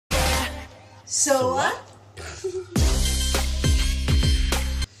So what?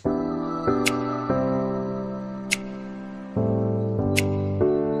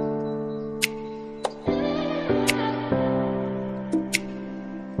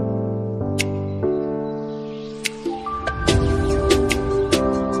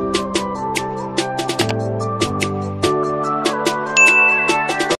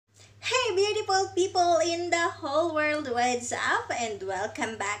 People in the whole world, what's up, and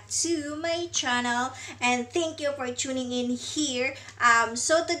welcome back to my channel, and thank you for tuning in here.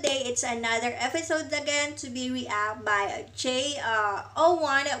 So today it's another episode again to be react by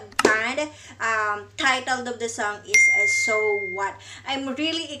JO1 band. Title of the song is So What. I'm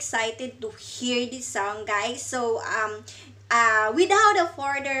really excited to hear this song, guys. So without a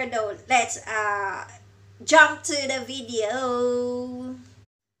further ado, let's jump to the video.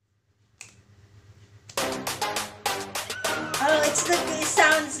 Oh, it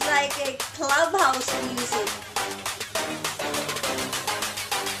sounds like a clubhouse music.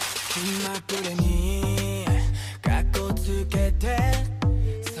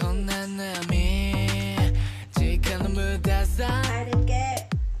 I didn't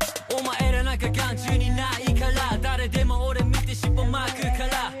get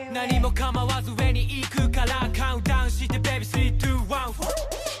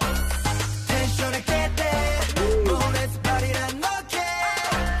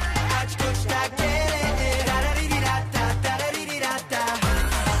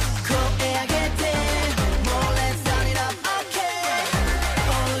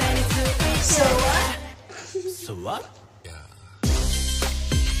So what?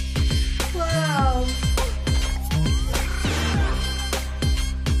 wow.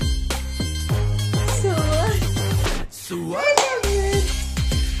 So what? So what? I love it.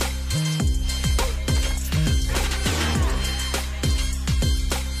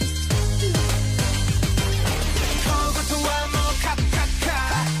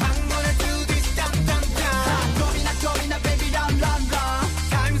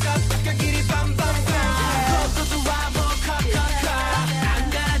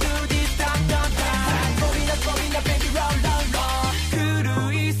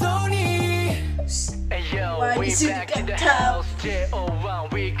 We back in the house,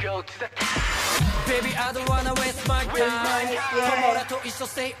 JO1, we go to the Baby, I don't wanna waste my time. Tomorrow to一緒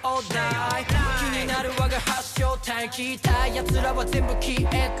say all night. 気になる我が発祥体聞いた奴らは全部消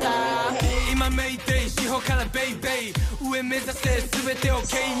えた。今メイデイ、四方からベイベイ。上目指せ全てを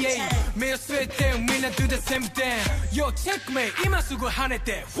経営。目を据えてみんな do the same thing. Yo, check me, 今すぐ跳ね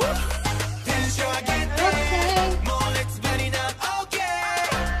て。テンション上げて。もう let's burn it up, okay.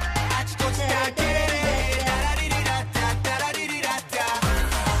 あちこちだけ。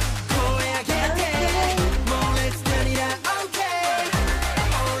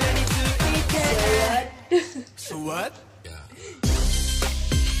So what?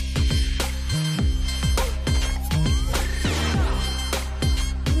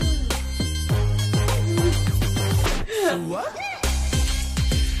 So what?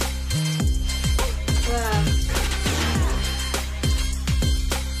 Wow.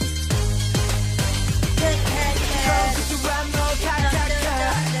 Good, good, good.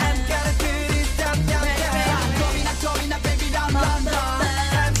 I'm gonna do this down, down, down. Domina, baby, down, down, down.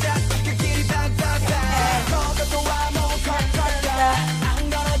 I'm just gonna get it down, down, down. I'm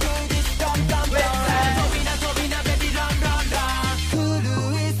gonna do this down, down, down. Domina, baby, down, down, down. Kuru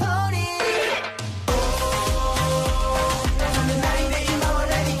soni. Oh, 止めないで今は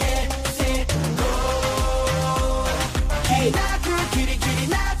ready get set go. キリなくキリキリ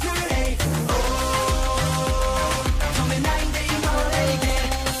なく hey. Oh, 止めないで今は ready get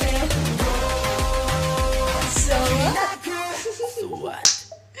set go. So So what?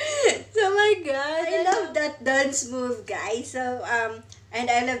 oh my god, I love that dance move, guys. So and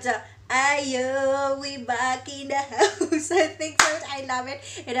I love the Ayo, we back in the house. I think so. I love it.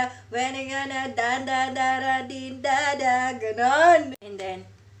 And when I gonna da da da da din da da ganon. And then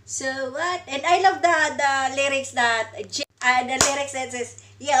so what? And I love the lyrics that the lyrics that says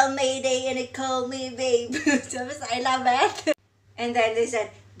yell Mayday and it call me babe. So I love it. And then they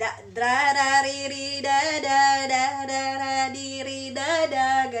said da da da ri da da da da da di ri da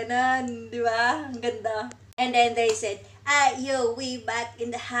da ganon, di ba? Ang ganda. And then they said, "Yo, we back in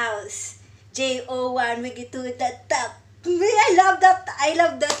the house. JO1, we get to the top." Me, I love that. I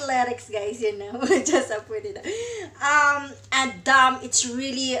love that lyrics, guys. You know, just put it. And it's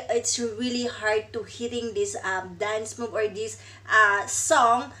really hard to hitting this dance move or this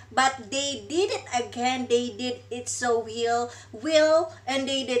song, but they did it again. They did it so and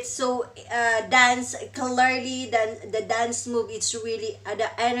they did so dance clearly. Then the dance move, it's really the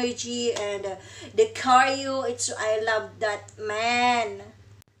energy and the choreo. I love that, man.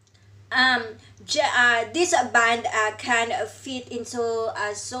 um this band can fit into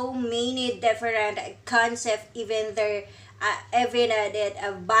so many different concepts, even their even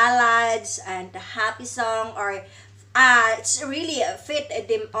that ballads and happy song, or it's really fit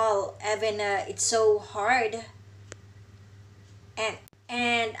them all, even it's so hard.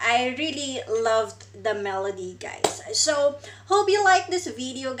 And I really loved the melody, guys. So hope you like this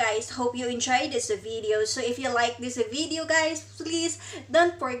video, guys. Hope you enjoyed this video. So if you like this video, guys, please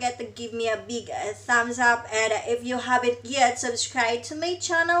don't forget to give me a big thumbs up. And if you haven't yet subscribed to my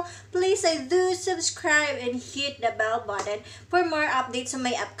channel, please do subscribe and hit the bell button for more updates on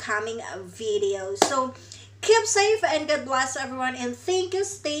my upcoming videos. So keep safe and God bless everyone, and thank you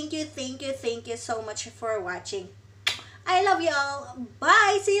so much for watching. I love you all.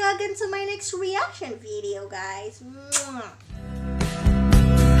 Bye. See you again to my next reaction video, guys. Mwah.